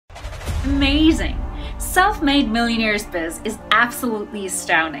Amazing! Self-Made Millionaires Biz is absolutely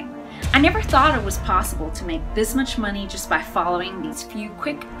astounding. I never thought it was possible to make this much money just by following these few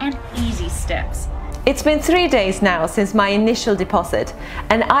quick and easy steps. It's been 3 days now since my initial deposit,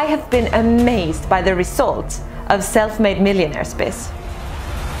 and I have been amazed by the results of Self-Made Millionaires Biz.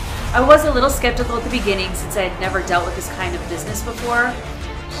 I was a little skeptical at the beginning since I had never dealt with this kind of business before.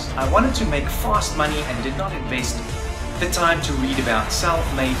 I wanted to make fast money and did not invest the time to read about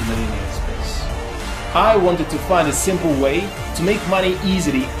Self-Made Millionaires Biz. I wanted to find a simple way to make money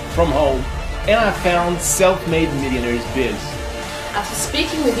easily from home, and I found Self-Made Millionaires Biz. After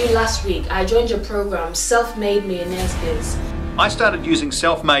speaking with you last week, I joined your program, Self-Made Millionaires Biz. I started using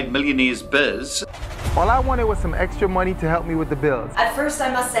Self-Made Millionaires Biz. All I wanted was some extra money to help me with the bills. At first,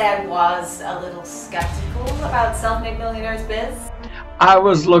 I must say I was a little skeptical about Self-Made Millionaires Biz. I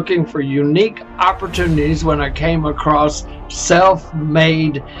was looking for unique opportunities when I came across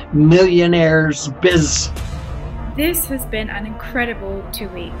Self-Made Millionaires Biz. This has been an incredible 2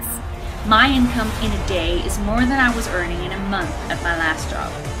 weeks. My income in a day is more than I was earning in a month at my last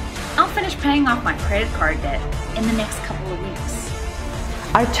job. I'll finish paying off my credit card debt in the next couple of weeks.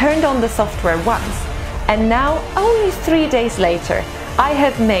 I turned on the software once, and now, only 3 days later, I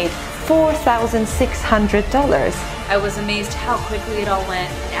have made $4,600. I was amazed how quickly it all went,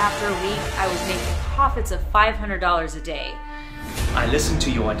 and after a week, I was making profits of $500 a day. I listened to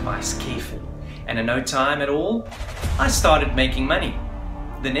your advice carefully, and in no time at all, I started making money.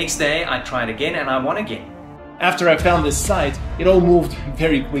 The next day, I tried again and I won again. After I found this site, it all moved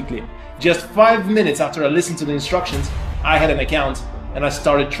very quickly. Just 5 minutes after I listened to the instructions, I had an account and I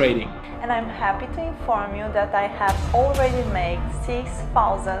started trading. And I'm happy to inform you that I have already made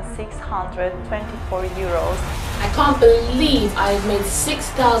 6,624 euros. I can't believe I've made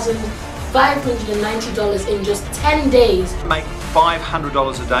 $6,590 in just 10 days. Make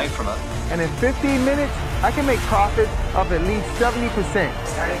 $500 a day from it. And in 15 minutes, I can make profits of at least 70%.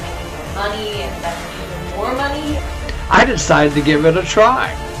 Started making more money and then even more money. I decided to give it a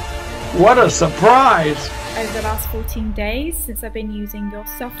try. What a surprise! Over the last 14 days since I've been using your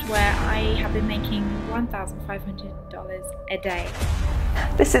software, I have been making $1,500 a day.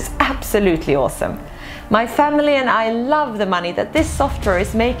 This is absolutely awesome. My family and I love the money that this software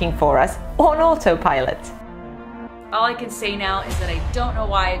is making for us on autopilot. All I can say now is that I don't know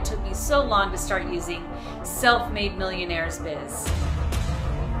why it took me so long to start using Self-Made Millionaires Biz.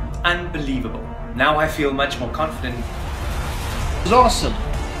 Unbelievable. Now I feel much more confident. It was awesome.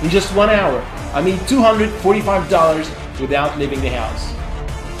 In just 1 hour, I made $245 without leaving the house.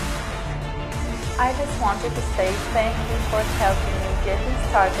 I just wanted to say thank you for helping me getting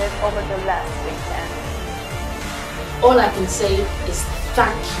started over the last weekend. All I can say is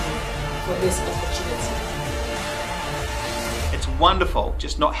thank you for this opportunity. It's wonderful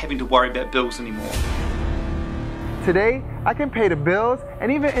just not having to worry about bills anymore. Today, I can pay the bills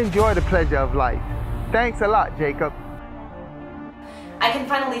and even enjoy the pleasure of life. Thanks a lot, Jacob. I can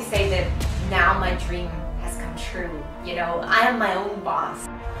finally say that now my dream has come true. You know, I am my own boss.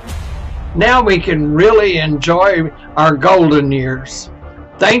 Now we can really enjoy our golden years.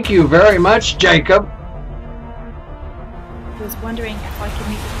 Thank you very much, Jacob. I was wondering if I could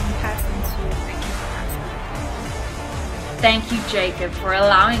meet with you in person to thank you for answering. Thank you, Jacob, for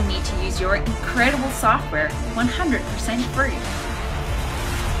allowing me to use your incredible software 100% free.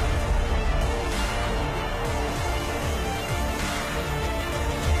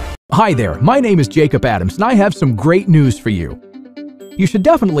 Hi there, my name is Jacob Adams, and I have some great news for you. You should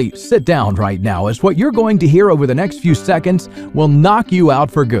definitely sit down right now, as what you're going to hear over the next few seconds will knock you out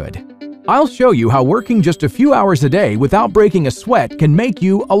for good. I'll show you how working just a few hours a day without breaking a sweat can make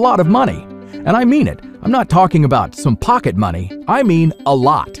you a lot of money. And I mean it. I'm not talking about some pocket money. I mean a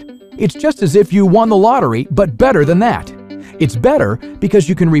lot. It's just as if you won the lottery, but better than that. It's better because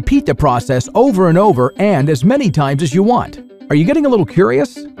you can repeat the process over and over and as many times as you want. Are you getting a little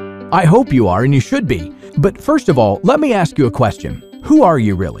curious? I hope you are, and you should be. But first of all, let me ask you a question. Who are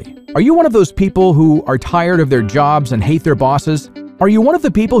you really? Are you one of those people who are tired of their jobs and hate their bosses? Are you one of the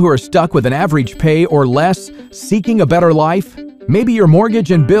people who are stuck with an average pay or less, seeking a better life? Maybe your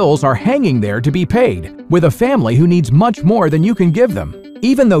mortgage and bills are hanging there to be paid, with a family who needs much more than you can give them,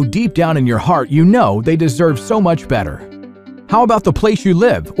 even though deep down in your heart you know they deserve so much better. How about the place you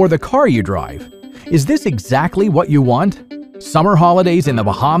live or the car you drive? Is this exactly what you want? Summer holidays in the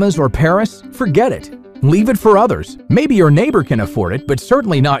Bahamas or Paris? Forget it. Leave it for others. Maybe your neighbor can afford it, but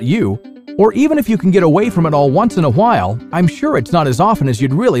certainly not you. Or even if you can get away from it all once in a while, I'm sure it's not as often as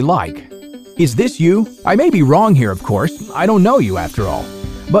you'd really like. Is this you? I may be wrong here, of course. I don't know you after all.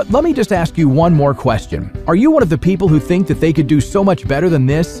 But let me just ask you one more question. Are you one of the people who think that they could do so much better than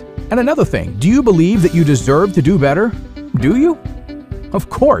this? And another thing, do you believe that you deserve to do better? Do you? Of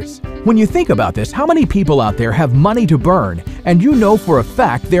course. When you think about this, how many people out there have money to burn and you know for a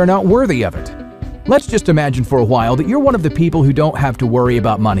fact they're not worthy of it? Let's just imagine for a while that you're one of the people who don't have to worry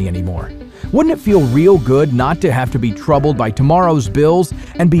about money anymore. Wouldn't it feel real good not to have to be troubled by tomorrow's bills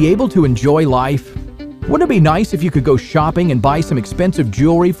and be able to enjoy life? Wouldn't it be nice if you could go shopping and buy some expensive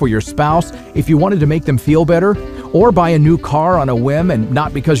jewelry for your spouse if you wanted to make them feel better? Or buy a new car on a whim and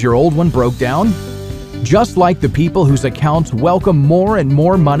not because your old one broke down? Just like the people whose accounts welcome more and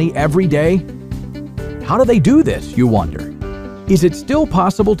more money every day? How do they do this, you wonder? Is it still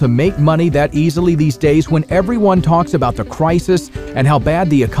possible to make money that easily these days when everyone talks about the crisis and how bad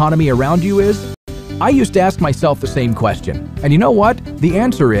the economy around you is? I used to ask myself the same question. And you know what? The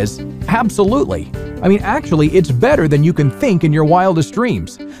answer is absolutely. I mean, actually, it's better than you can think in your wildest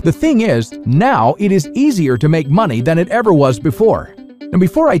dreams. The thing is, now it is easier to make money than it ever was before. And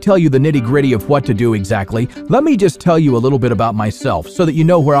before I tell you the nitty-gritty of what to do exactly, let me just tell you a little bit about myself so that you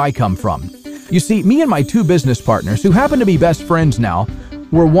know where I come from. You see, me and my two business partners, who happen to be best friends now,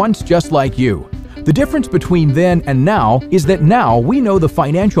 were once just like you. The difference between then and now is that now we know the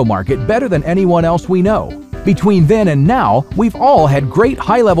financial market better than anyone else we know. Between then and now, we've all had great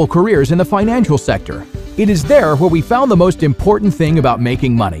high-level careers in the financial sector. It is there where we found the most important thing about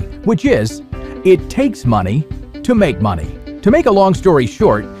making money, which is, it takes money to make money. To make a long story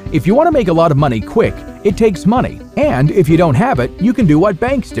short, if you want to make a lot of money quick, it takes money. And if you don't have it, you can do what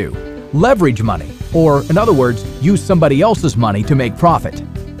banks do. Leverage money, or in other words, use somebody else's money to make profit.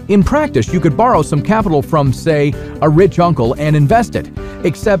 In practice, you could borrow some capital from, say, a rich uncle and invest it,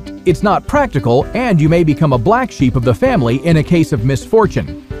 except it's not practical and you may become a black sheep of the family in a case of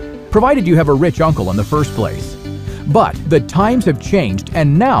misfortune, provided you have a rich uncle in the first place. But the times have changed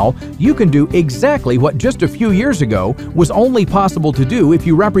and now you can do exactly what just a few years ago was only possible to do if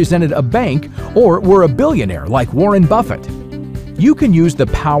you represented a bank or were a billionaire like Warren Buffett. You can use the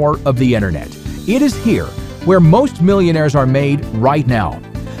power of the internet. It is here where most millionaires are made right now.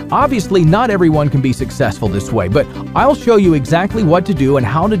 Obviously, not everyone can be successful this way, but I'll show you exactly what to do and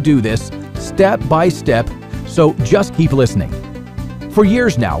how to do this step by step, so just keep listening. For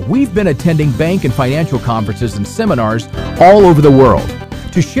years now, we've been attending bank and financial conferences and seminars all over the world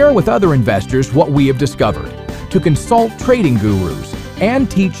to share with other investors what we have discovered, to consult trading gurus,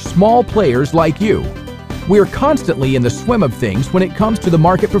 and teach small players like you. We're constantly in the swim of things when it comes to the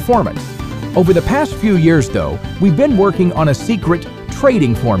market performance. Over the past few years, though, we've been working on a secret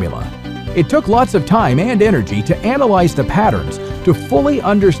trading formula. It took lots of time and energy to analyze the patterns, to fully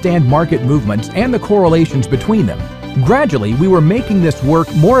understand market movements and the correlations between them. Gradually, we were making this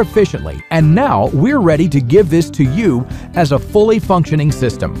work more efficiently, and now we're ready to give this to you as a fully functioning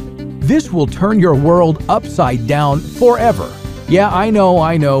system. This will turn your world upside down forever. Yeah, I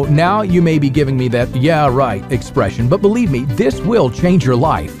know, now you may be giving me that "yeah, right" expression, but believe me, this will change your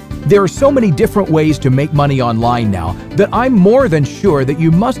life. There are so many different ways to make money online now that I'm more than sure that you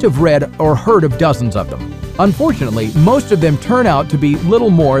must have read or heard of dozens of them. Unfortunately, most of them turn out to be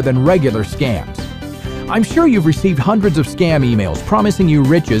little more than regular scams. I'm sure you've received hundreds of scam emails promising you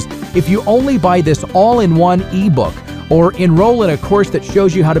riches if you only buy this all-in-one ebook or enroll in a course that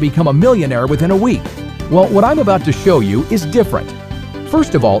shows you how to become a millionaire within a week. Well, what I'm about to show you is different.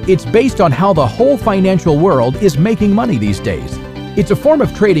 First of all, it's based on how the whole financial world is making money these days. It's a form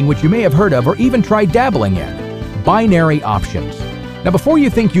of trading which you may have heard of or even tried dabbling in. Binary options. Now, before you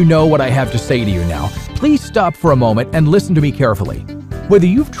think you know what I have to say to you now, please stop for a moment and listen to me carefully. Whether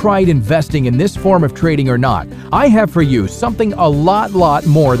you've tried investing in this form of trading or not, I have for you something a lot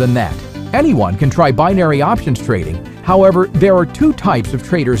more than that. Anyone can try binary options trading. However, there are two types of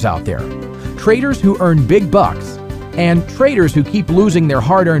traders out there. Traders who earn big bucks, and traders who keep losing their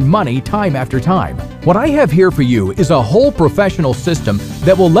hard-earned money time after time. What I have here for you is a whole professional system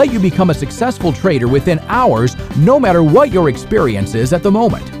that will let you become a successful trader within hours, no matter what your experience is at the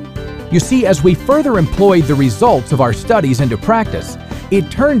moment. You see, as we further employed the results of our studies into practice,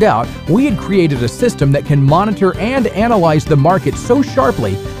 it turned out we had created a system that can monitor and analyze the market so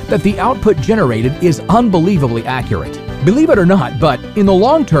sharply that the output generated is unbelievably accurate. Believe it or not, but in the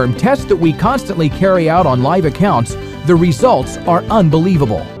long-term tests that we constantly carry out on live accounts, the results are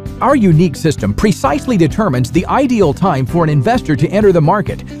unbelievable. Our unique system precisely determines the ideal time for an investor to enter the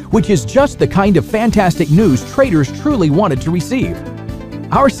market, which is just the kind of fantastic news traders truly wanted to receive.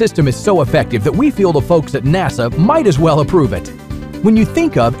 Our system is so effective that we feel the folks at NASA might as well approve it. When you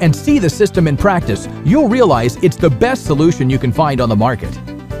think of and see the system in practice, you'll realize it's the best solution you can find on the market.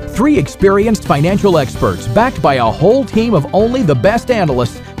 3 experienced financial experts backed by a whole team of only the best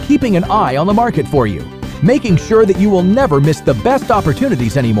analysts keeping an eye on the market for you. making sure that you will never miss the best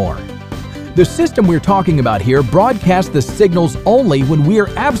opportunities anymore. The system we're talking about here broadcasts the signals only when we are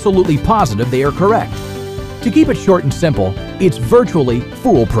absolutely positive they are correct. To keep it short and simple, it's virtually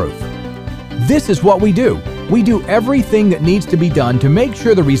foolproof. This is what we do. We do everything that needs to be done to make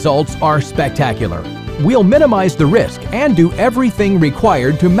sure the results are spectacular. We'll minimize the risk and do everything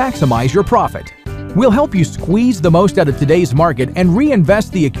required to maximize your profit. We'll help you squeeze the most out of today's market and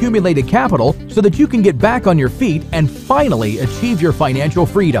reinvest the accumulated capital so that you can get back on your feet and finally achieve your financial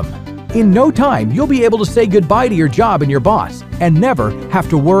freedom. In no time, you'll be able to say goodbye to your job and your boss and never have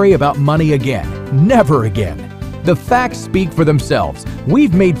to worry about money again. Never again. The facts speak for themselves.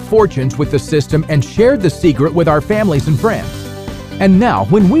 We've made fortunes with the system and shared the secret with our families and friends. And now,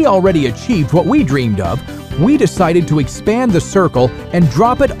 when we already achieved what we dreamed of, we decided to expand the circle and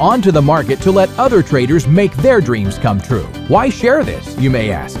drop it onto the market to let other traders make their dreams come true. Why share this, you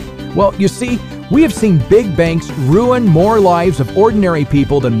may ask? Well, you see, we have seen big banks ruin more lives of ordinary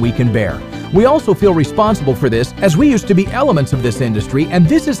people than we can bear. We also feel responsible for this as we used to be elements of this industry, and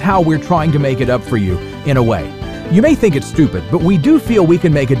this is how we're trying to make it up for you, in a way. You may think it's stupid, but we do feel we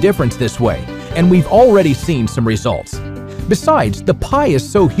can make a difference this way, and we've already seen some results. Besides, the pie is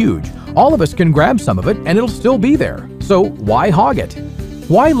so huge, all of us can grab some of it and it'll still be there. So why hog it?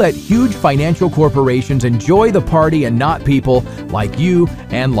 Why let huge financial corporations enjoy the party and not people like you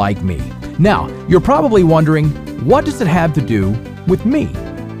and like me? Now, you're probably wondering, what does it have to do with me?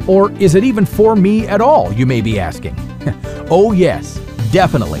 Or is it even for me at all, you may be asking? Oh yes,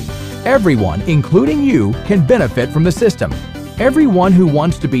 definitely. Everyone, including you, can benefit from the system. Everyone who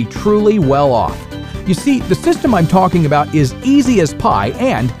wants to be truly well off. You see, the system I'm talking about is easy as pie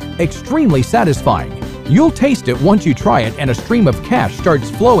and extremely satisfying. You'll taste it once you try it and a stream of cash starts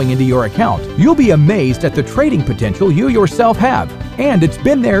flowing into your account. You'll be amazed at the trading potential you yourself have. And it's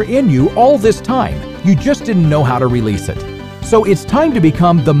been there in you all this time. You just didn't know how to release it. So it's time to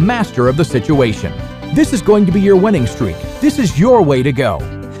become the master of the situation. This is going to be your winning streak. This is your way to go.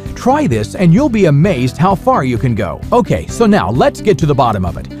 Try this and you'll be amazed how far you can go. Okay, so now let's get to the bottom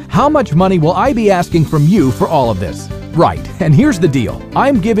of it. How much money will I be asking from you for all of this? Right, and here's the deal.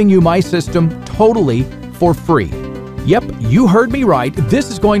 I'm giving you my system totally for free. Yep, you heard me right. This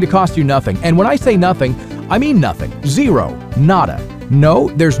is going to cost you nothing. And when I say nothing, I mean nothing. Zero. Nada. No,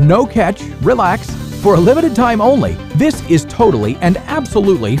 there's no catch. Relax. For a limited time only, this is totally and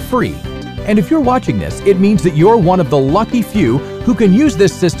absolutely free. And if you're watching this, it means that you're one of the lucky few who can use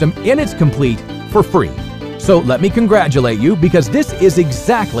this system in its complete for free. So let me congratulate you because this is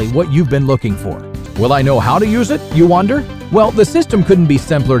exactly what you've been looking for. Will I know how to use it, you wonder? Well, the system couldn't be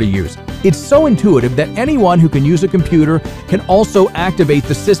simpler to use. It's so intuitive that anyone who can use a computer can also activate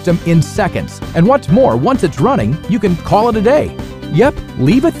the system in seconds. And what's more, once it's running, you can call it a day. Yep,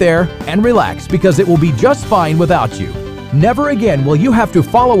 leave it there and relax because it will be just fine without you. Never again will you have to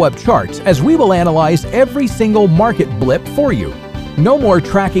follow up charts as we will analyze every single market blip for you. No more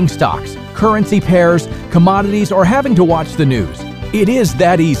tracking stocks, currency pairs, commodities, or having to watch the news. It is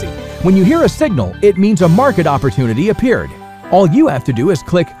that easy. When you hear a signal, it means a market opportunity appeared. All you have to do is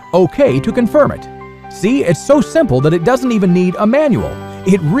click OK to confirm it. See, it's so simple that it doesn't even need a manual.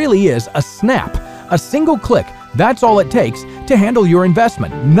 It really is a snap. A single click, that's all it takes to handle your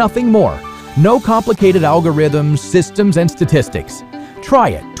investment, nothing more. No complicated algorithms, systems, and statistics. Try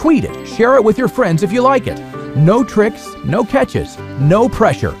it, tweet it, share it with your friends if you like it. No tricks, no catches, no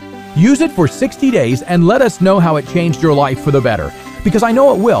pressure. Use it for 60 days and let us know how it changed your life for the better. Because I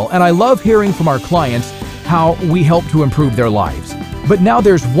know it will, and I love hearing from our clients how we help to improve their lives. But now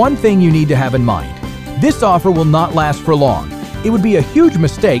there's one thing you need to have in mind. This offer will not last for long. It would be a huge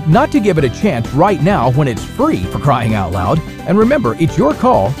mistake not to give it a chance right now when it's free, for crying out loud. And remember, it's your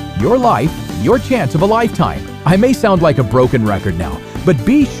call, your life, your chance of a lifetime. I may sound like a broken record now, but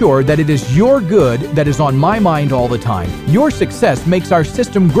be sure that it is your good that is on my mind all the time. Your success makes our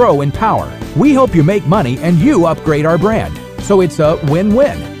system grow in power. We help you make money and you upgrade our brand. So it's a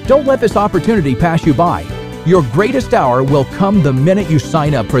win-win. Don't let this opportunity pass you by. Your greatest hour will come the minute you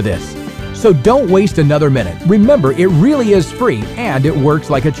sign up for this. So don't waste another minute. Remember, it really is free and it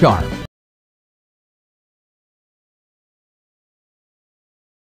works like a charm.